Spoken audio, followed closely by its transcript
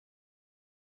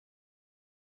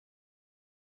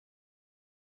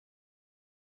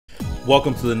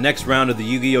Welcome to the next round of the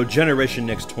Yu-Gi-Oh! Generation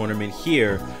Next tournament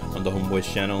here on the HomeBoiz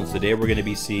channel. And today we're going to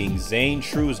be seeing Zane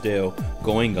Truesdale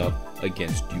going up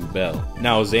against Yubel.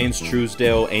 Now, Zane's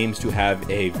Truesdale aims to have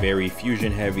a very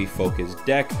fusion-heavy focused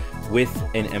deck with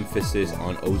an emphasis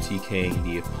on OTKing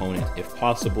the opponent if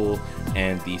possible,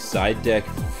 and the side deck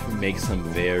makes some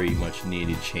very much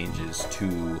needed changes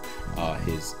to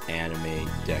his anime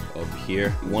deck up here.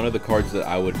 One of the cards that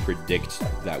I would predict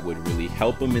that would really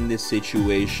help him in this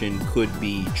situation could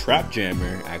be Trap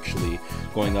Jammer, actually,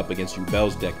 going up against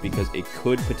Yubel's deck, because it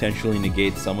could potentially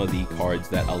negate some of the cards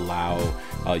that allow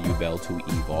Yubel to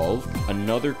evolve.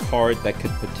 Another card that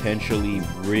could potentially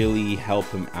really help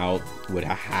him out would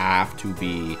have to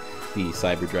be the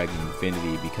Cyber Dragon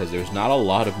Infinity, because there's not a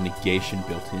lot of negation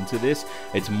built into this.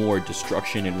 It's more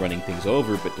destruction and running things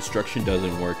over, but destruction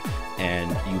doesn't work,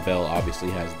 and Yubel obviously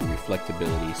has the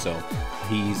reflectability, so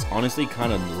he's honestly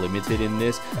kind of limited in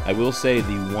this. I will say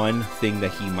the one thing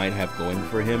that he might have going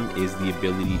for him is the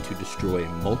ability to destroy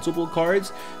multiple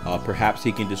cards. Perhaps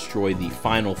he can destroy the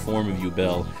final form of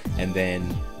Yubel and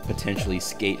then potentially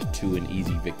skate to an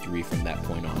easy victory from that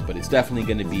point on, but it's definitely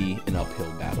going to be an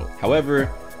uphill battle. However,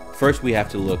 first we have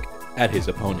to look at his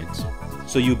opponents.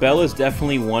 So Yubel is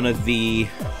definitely one of the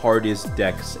hardest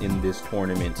decks in this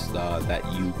tournament that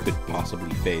you could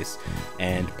possibly face,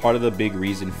 and part of the big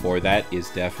reason for that is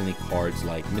definitely cards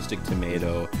like Mystic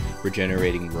Tomato,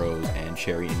 Regenerating Rose, and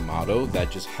Cherry and Motto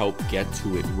that just help get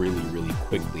to it really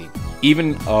quickly.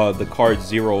 Even the card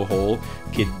Zero Hole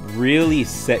could really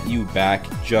set you back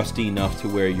just enough to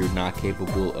where you're not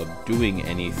capable of doing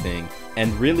anything.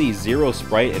 And really, Zero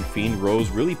Sprite and Fiend Rose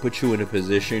really put you in a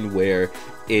position where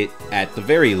it, at the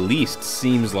very least,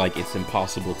 seems like it's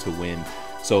impossible to win.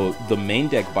 So the main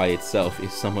deck by itself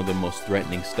is some of the most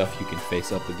threatening stuff you can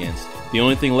face up against. The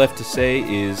only thing left to say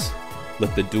is,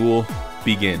 let the duel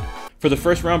begin. For the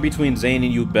first round between Zane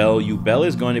and Yubel, Yubel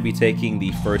is going to be taking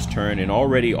the first turn and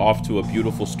already off to a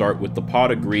beautiful start with the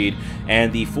Pot of Greed,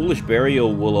 and the Foolish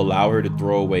Burial will allow her to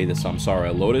throw away the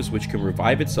Samsara Lotus, which can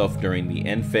revive itself during the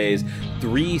end phase.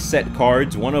 3 set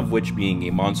cards, one of which being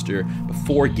a monster,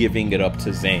 before giving it up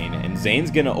to Zane. And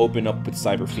Zane's going to open up with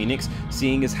Cyber Phoenix,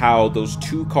 seeing as how those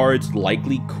 2 cards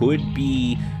likely could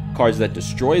be cards that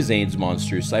destroy Zane's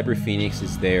monsters. Cyber Phoenix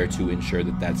is there to ensure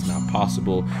that that's not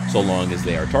possible, so long as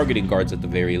they are targeting cards at the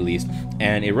very least.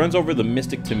 And it runs over the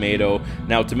Mystic Tomato.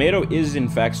 Now, Tomato is in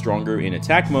fact stronger in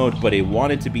attack mode, but it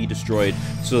wanted to be destroyed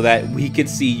so that we could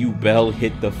see Yubel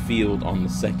hit the field on the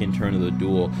second turn of the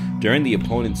duel, during the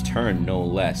opponent's turn, no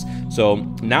less. So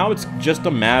now it's just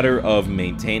a matter of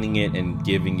maintaining it and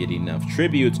giving it enough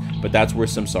tributes, but that's where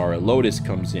Samsara Lotus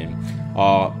comes in.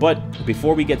 But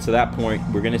before we get to that point,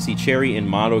 we're going to see Cherry and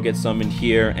Motto get summoned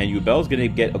here, and Yubel's going to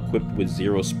get equipped with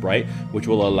Zero Sprite, which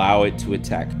will allow it to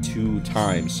attack 2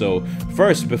 times. So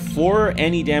first, before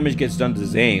any damage gets done to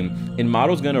Zane,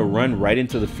 Motto's going to run right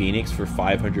into the Phoenix for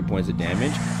 500 points of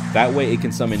damage. That way it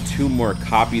can summon 2 more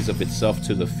copies of itself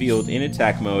to the field in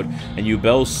attack mode, and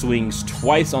Yubel swings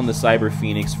twice on the Cyber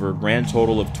Phoenix for a grand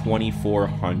total of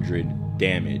 2400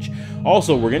 damage.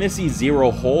 Also, we're going to see Zero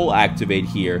Hole activate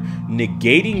here,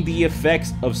 negating the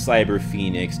effects of Cyber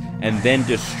Phoenix and then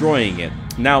destroying it.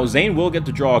 Now, Zane will get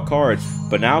to draw a card,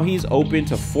 but now he's open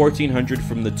to 1400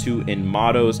 from the 2 in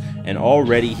Mottos, and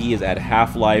already he is at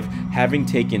half-life, having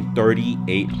taken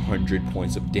 3800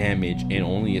 points of damage in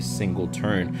only a single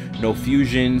turn. No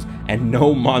fusions and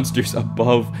no monsters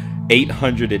above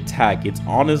 800 attack. It's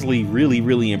honestly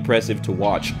really impressive to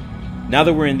watch. Now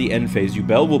that we're in the end phase,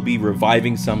 Yubel will be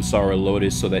reviving Samsara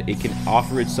Lotus so that it can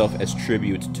offer itself as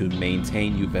tribute to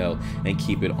maintain Yubel and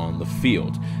keep it on the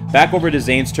field. Back over to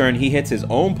Zane's turn, he hits his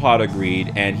own Pot of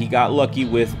Greed, and he got lucky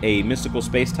with a Mystical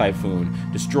Space Typhoon,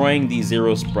 destroying the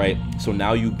Zero Sprite, so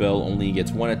now Yubel only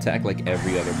gets 1 attack like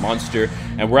every other monster,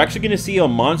 and we're actually going to see a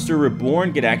Monster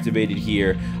Reborn get activated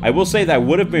here. I will say that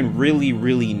would have been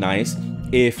really nice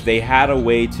if they had a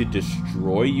way to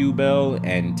destroy Yubel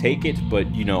and take it,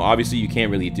 but you know, obviously you can't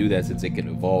really do that since it can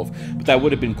evolve, but that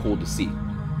would have been cool to see.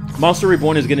 Monster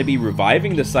Reborn is going to be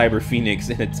reviving the Cyber Phoenix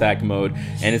in attack mode,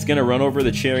 and it's going to run over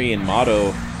the Cherry and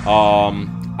Motto.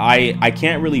 I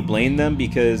can't really blame them,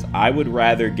 because I would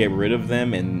rather get rid of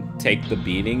them and take the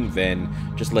beating than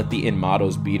just let the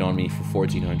Mottos beat on me for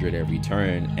 1400 every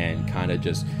turn and kind of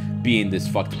just be in this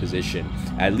fucked position.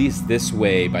 At least this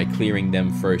way, by clearing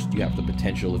them first, you have the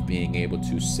potential of being able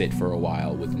to sit for a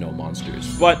while with no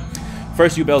monsters. But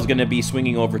first, Yubel's going to be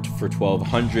swinging over for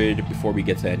 1200 before we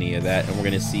get to any of that, and we're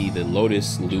going to see the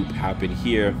Lotus loop happen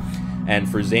here. And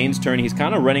for Zane's turn, he's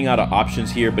kind of running out of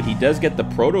options here, but he does get the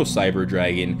Proto Cyber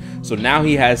Dragon, so now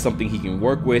he has something he can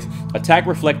work with. Attack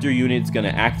Reflector unit is going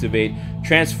to activate,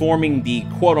 transforming the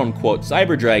quote-unquote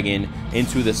Cyber Dragon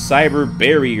into the Cyber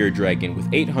Barrier Dragon with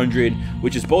 800,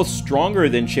 which is both stronger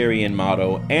than Cherry and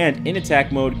Motto, and in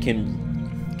attack mode can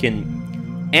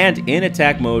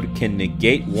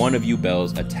negate one of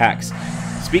Yubel's attacks.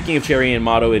 Speaking of Cherry and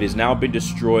Motto, it has now been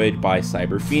destroyed by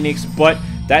Cyber Phoenix, but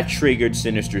that triggered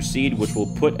Sinister Seed, which will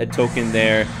put a token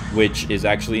there, which is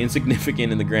actually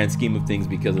insignificant in the grand scheme of things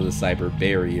because of the Cyber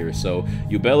Barrier. So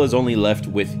Yubel is only left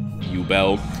with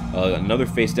Yubel, another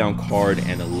face down card,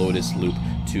 and a Lotus Loop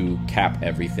to cap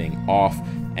everything off.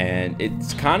 And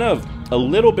it's kind of a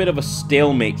little bit of a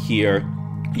stalemate here.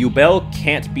 Yubel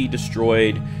can't be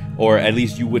destroyed, or at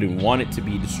least you wouldn't want it to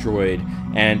be destroyed,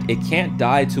 and it can't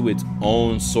die to its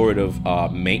own sort of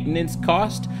maintenance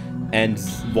cost. And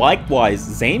likewise,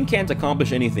 Zane can't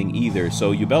accomplish anything either,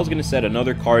 so Yubel's going to set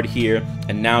another card here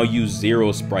and now use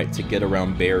Zero Sprite to get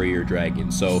around Barrier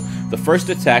Dragon. So the first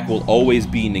attack will always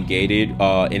be negated.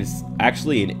 It's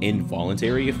actually an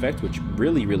involuntary effect, which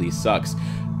really sucks.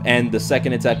 And the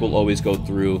second attack will always go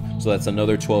through, so that's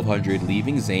another 1200,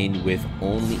 leaving Zane with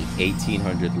only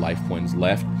 1800 life points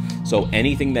left. So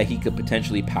anything that he could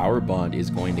potentially power bond is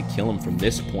going to kill him from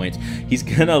this point. He's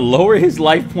gonna lower his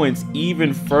life points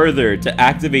even further to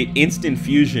activate instant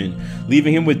fusion,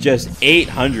 leaving him with just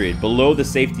 800, below the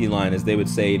safety line, as they would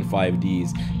say in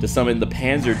 5Ds, to summon the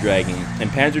Panzer Dragon.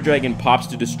 And Panzer Dragon pops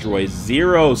to destroy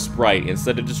Zero Sprite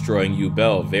instead of destroying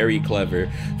Yubel. Very clever.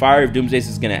 Fire of Doomsday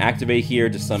is gonna activate here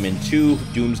to summon 2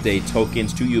 Doomsday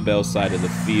tokens to Yubel's side of the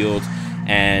field,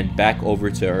 and back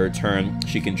over to her turn,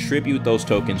 she can tribute those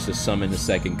tokens to summon the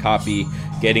second copy,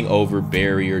 getting over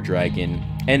Barrier Dragon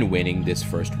and winning this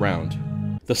first round.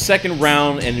 The second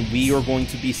round, and we are going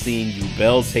to be seeing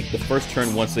Yubel take the first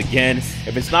turn once again.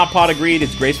 If it's not Pot of Greed,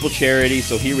 it's Graceful Charity,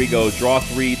 so here we go. Draw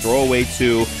 3, throw away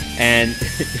 2, and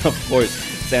of course,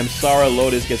 Samsara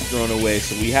Lotus gets thrown away,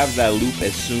 so we have that loop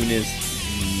as soon as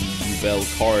the Yubel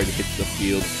card hits the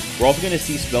field. We're also going to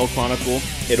see Spell Chronicle.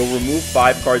 It'll remove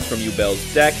 5 cards from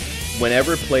Yubel's deck.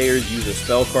 Whenever players use a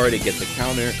spell card, it gets a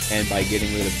counter, and by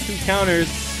getting rid of 2 counters,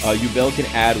 Yubel can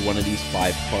add one of these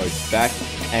 5 cards back.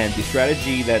 And the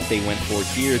strategy that they went for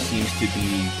here seems to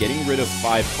be getting rid of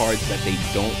 5 cards that they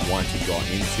don't want to draw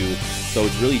into. So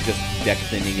it's really just deck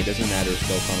thinning. It doesn't matter if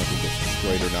Spell Chronicle gets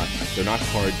destroyed or not. They're not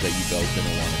cards that Yubel's going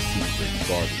to want to see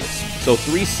regardless. So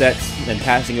 3 sets, and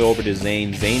passing it over to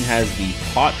Zane. Zane has the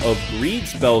Pot of Greed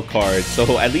spell card,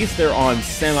 so at least they're on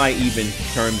semi-even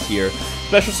terms here.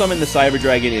 Special summon the Cyber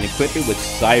Dragon and equip it with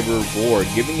Cyber Roar,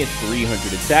 giving it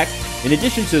 300 attack. In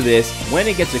addition to this, when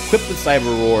it gets equipped with Cyber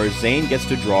Roar, Zane gets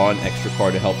to draw an extra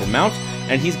card to help him out,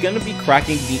 and he's going to be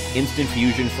cracking the instant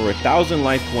fusion for 1000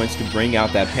 life points to bring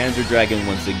out that Panzer Dragon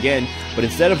once again. But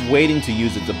instead of waiting to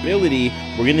use its ability,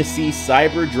 we're going to see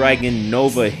Cyber Dragon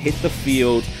Nova hit the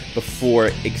field before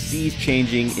Xyz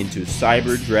changing into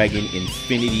Cyber Dragon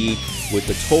Infinity with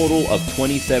a total of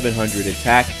 2700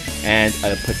 attack and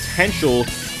a potential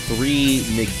 3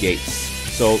 negates.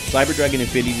 So Cyber Dragon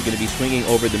Infinity is going to be swinging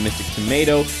over the Mystic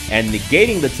Tomato and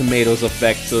negating the Tomato's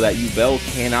effect so that Yubel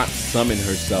cannot summon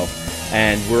herself.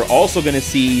 And we're also going to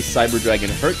see Cyber Dragon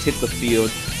Hurt hit the field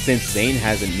since Zane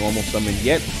hasn't normal summoned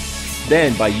yet.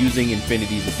 Then, by using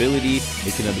Infinity's ability,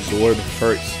 it can absorb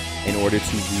Hurts in order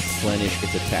to replenish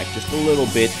its attack just a little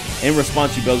bit. In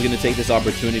response, Yubel is going to take this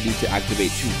opportunity to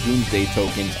activate 2 Doomsday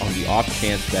tokens on the off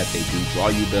chance that they do draw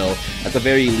Yubel. At the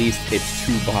very least, it's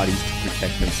 2 bodies to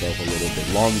protect himself a little bit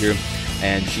longer,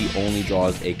 and she only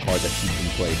draws a card that she can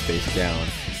play face down.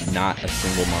 Not a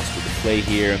single monster to play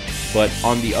here. But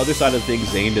on the other side of things,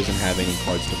 Zane doesn't have any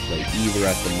cards to play either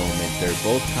at the moment. They're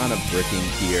both kind of bricking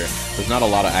here. There's not a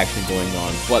lot of action going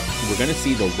on, but we're going to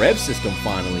see the Rev system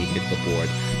finally hit the board.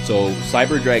 So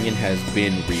Cyber Dragon has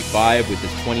been revived with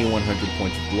his 2100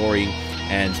 points of glory.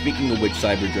 And speaking of which,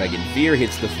 Cyber Dragon Veer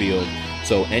hits the field.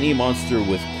 So any monster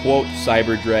with quote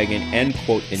Cyber Dragon end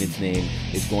quote in its name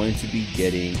is going to be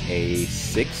getting a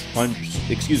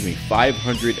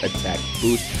 500 attack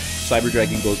boost. Cyber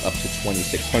Dragon goes up to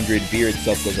 2600. Veer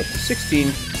itself goes up to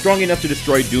 16. Strong enough to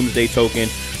destroy Doomsday token,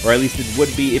 or at least it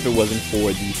would be if it wasn't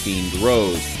for the Fiend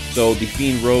Rose. So the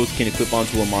Fiend Rose can equip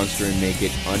onto a monster and make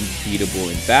it unbeatable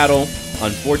in battle.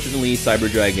 Unfortunately, Cyber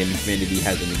Dragon Infinity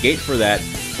has a negate for that,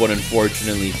 but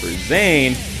unfortunately for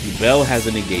Zane, Yubel has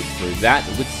a negate for that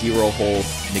with Zero Hole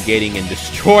negating and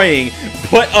destroying.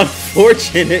 But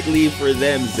unfortunately for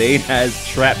them, Zane has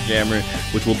Trap Jammer,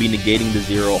 which will be negating the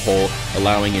Zero Hole,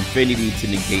 allowing Infinity to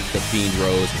negate the Fiend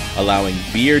Rose, allowing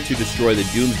Veer to destroy the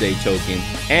Doomsday token,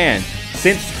 and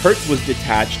Since Hertz was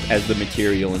detached as the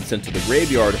material and sent to the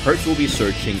graveyard, Hertz will be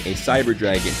searching a Cyber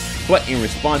Dragon, but in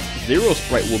response, Zero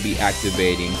Sprite will be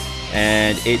activating,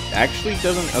 and it actually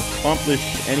doesn't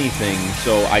accomplish anything,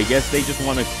 so I guess they just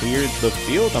want to clear the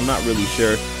field? I'm not really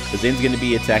sure. But Zane's going to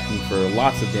be attacking for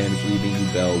lots of damage, leaving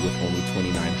Yubel with only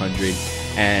 2,900.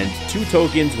 And 2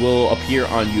 tokens will appear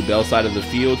on Yubel's side of the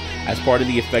field as part of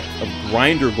the effect of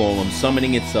Grinder Golem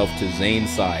summoning itself to Zane's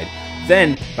side.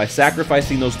 Then, by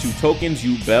sacrificing those 2 tokens,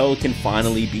 Yubel can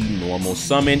finally be normal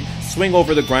summoned, swing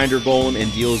over the Grinder Golem, and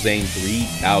deal Zane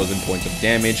 3,000 points of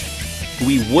damage.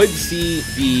 We would see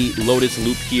the Lotus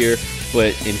Loop here, but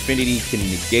Infinity can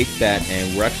negate that,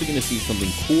 and we're actually going to see something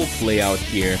cool play out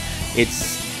here.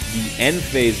 It's the end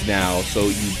phase now, so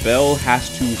Yubel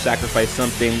has to sacrifice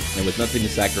something, and with nothing to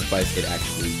sacrifice, it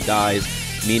actually dies,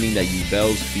 meaning that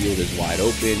Yubel's field is wide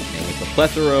open, and with a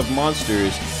plethora of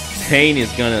monsters, Zane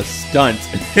is gonna stunt,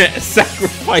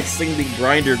 sacrificing the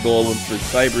Grinder Golem for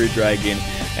Cyber Dragon,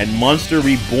 and Monster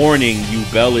Reborning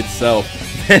Yubel itself,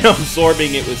 then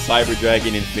absorbing it with Cyber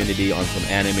Dragon Infinity on some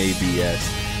anime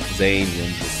BS. Zane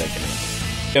wins the second round.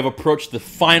 We have approached the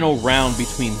final round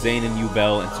between Zane and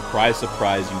Yubel, and surprise,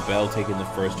 surprise, Yubel taking the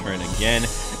first turn again,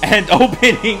 and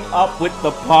opening up with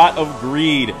the Pot of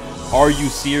Greed. Are you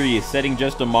serious? Setting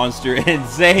just a monster, and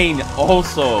Zane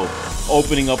also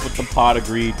opening up with the Pot of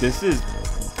Greed. This is...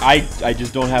 I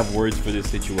just don't have words for this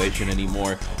situation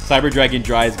anymore. Cyber Dragon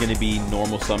Dry is going to be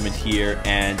normal summoned here,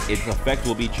 and its effect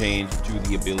will be changed to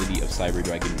the ability of Cyber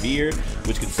Dragon Veer,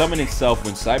 which can summon itself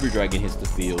when Cyber Dragon hits the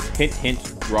field. Hint,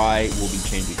 hint, Dry will be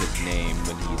changing his name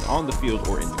when he's on the field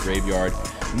or in the graveyard.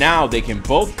 Now, they can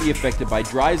both be affected by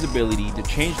Dry's ability to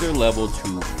change their level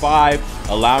to 5,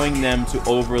 allowing them to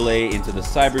overlay into the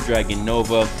Cyber Dragon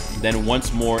Nova, then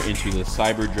once more into the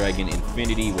Cyber Dragon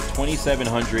Infinity with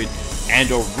 2,700,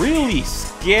 and a really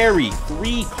scary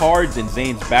 3 cards in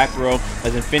Zane's back row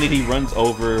as Infinity runs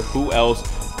over who else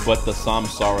but the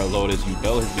Samsara Lotus.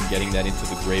 Yubel has been getting that into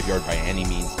the graveyard by any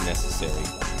means necessary.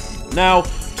 Now,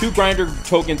 2 Grinder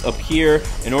tokens appear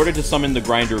in order to summon the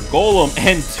Grinder Golem,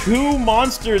 and 2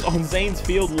 monsters on Zane's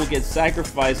field will get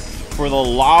sacrificed for the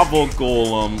Lava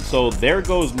Golem. So there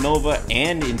goes Nova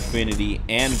and Infinity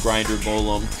and Grinder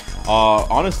Golem.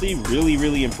 Honestly,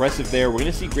 really impressive there. We're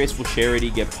going to see Graceful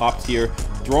Charity get popped here,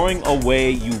 throwing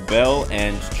away Yubel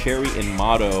and Cherry and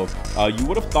Motto. You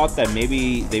would have thought that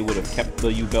maybe they would have kept the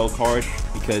Yubel card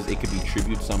because it could be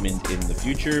tribute summoned in the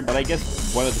future, but I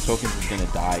guess one of the tokens is going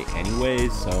to die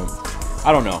anyways, so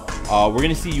I don't know. We're going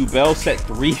to see Yubel set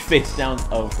 3 face downs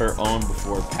of her own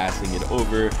before passing it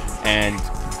over, and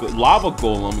Lava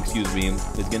Golem, excuse me,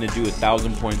 is going to do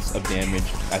 1,000 points of damage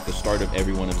at the start of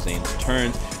every one of Zane's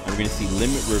turns. And we're going to see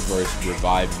Limit Reverse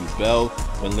revive Yubel.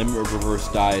 When Limit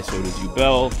Reverse dies, so does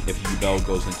Yubel. If Yubel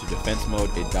goes into defense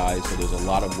mode, it dies. So there's a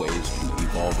lot of ways to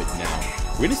evolve it now.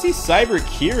 We're going to see Cyber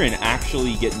Kieran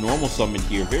actually get normal summoned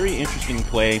here. Very interesting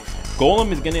play.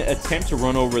 Golem is going to attempt to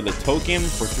run over the token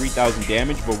for 3,000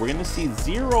 damage, but we're going to see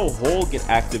Zero Hole get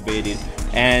activated,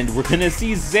 and we're going to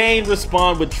see Zane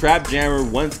respond with Trap Jammer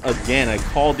once again. I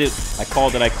called it.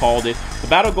 The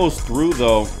battle goes through,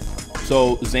 though,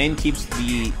 so Zane keeps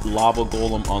the Lava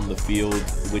Golem on the field,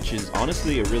 which is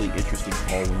honestly a really interesting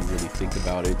call when you really think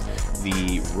about it.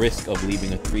 The risk of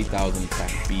leaving a 3,000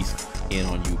 attack beast in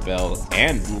on Yubel,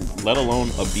 and let alone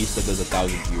a beast that does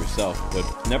 1,000 to yourself.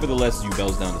 But nevertheless,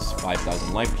 Yubel's down to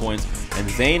 5,000 life points, and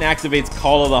Zane activates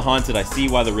Call of the Haunted. I see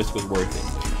why the risk was worth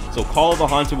it. So Call of the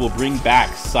Haunted will bring back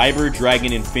Cyber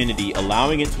Dragon Infinity,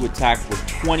 allowing it to attack with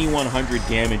 2,100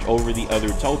 damage over the other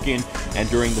token, and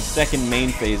during the second main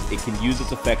phase, it can use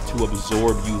its effect to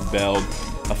absorb Yubel,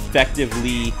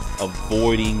 effectively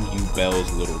avoiding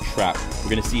Yubel's little trap. We're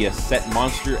going to see a set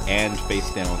monster and face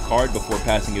down card before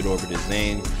passing it over to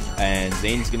Zane, and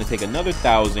Zane's going to take another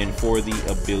 1,000 for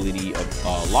the ability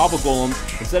of Lava Golem.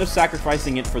 Instead of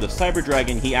sacrificing it for the Cyber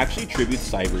Dragon, he actually tributes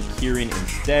Cyber Kieran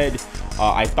instead.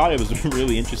 I thought it was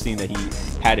really interesting that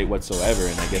he had it whatsoever,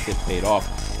 and I guess it paid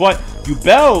off. But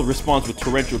Yubel responds with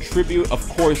Torrential Tribute. Of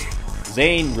course,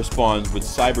 Zane responds with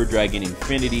Cyber Dragon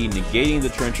Infinity, negating the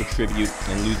Torrential Tribute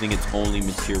and losing its only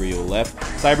material left.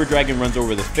 Cyber Dragon runs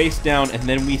over the face down, and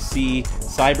then we see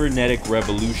Cybernetic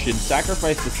Revolution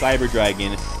sacrifice the Cyber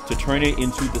Dragon to turn it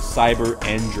into the Cyber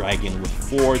End Dragon with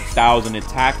 4,000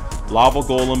 attack. Lava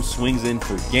Golem swings in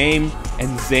for game,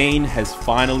 and Zane has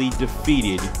finally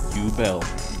defeated Yubel.